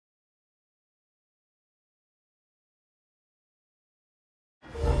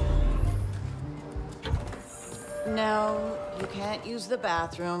No, you can't use the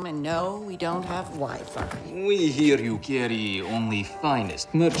bathroom, and no, we don't have Wi-Fi. We hear you carry only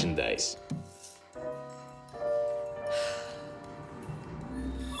finest merchandise.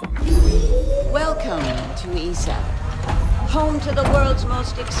 Welcome to E7, home to the world's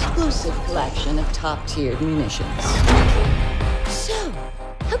most exclusive collection of top-tiered munitions. So,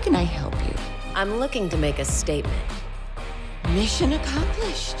 how can I help you? I'm looking to make a statement. Mission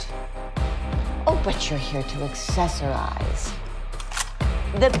accomplished. Oh, but you're here to accessorize.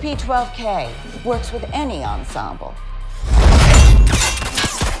 The P12K works with any ensemble.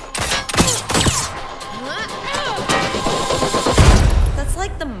 That's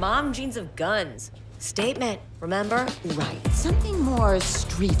like the mom jeans of guns. Statement, remember? Right, something more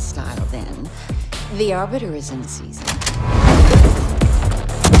street style then. The Arbiter is in season.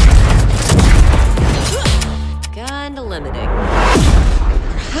 Kinda limiting.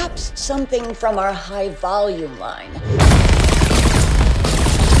 Perhaps something from our high-volume line.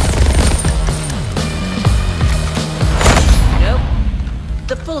 Nope.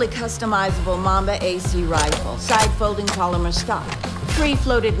 The fully customizable Mamba AC rifle, side-folding polymer stock,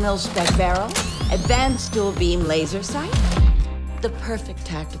 free-floated mil-spec barrel, advanced dual-beam laser sight. The perfect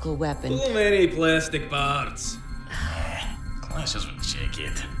tactical weapon. Too many plastic parts. Classes will check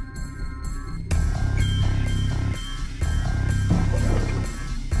it.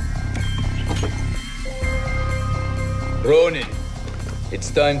 Ronin,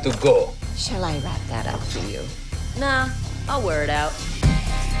 it's time to go. Shall I wrap that up for you? Nah, I'll wear it out.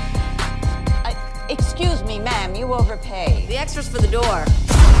 Excuse me, ma'am, you overpaid. The extra's for the door.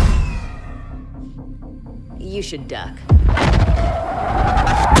 You should duck.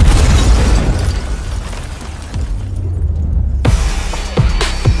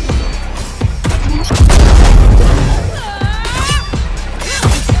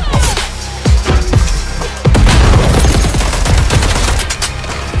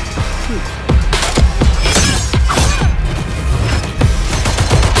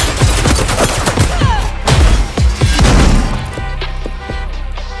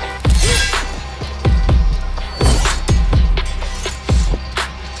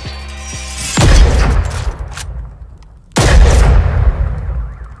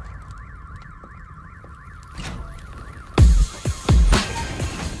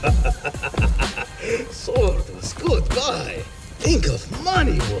 Sword was good buy. Think of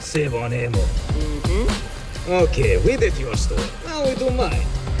money we'll save on ammo. Mm-hmm. Okay, we did your store. Now we do mine.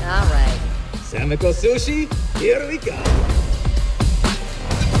 All right. Samiko Sushi, here we go.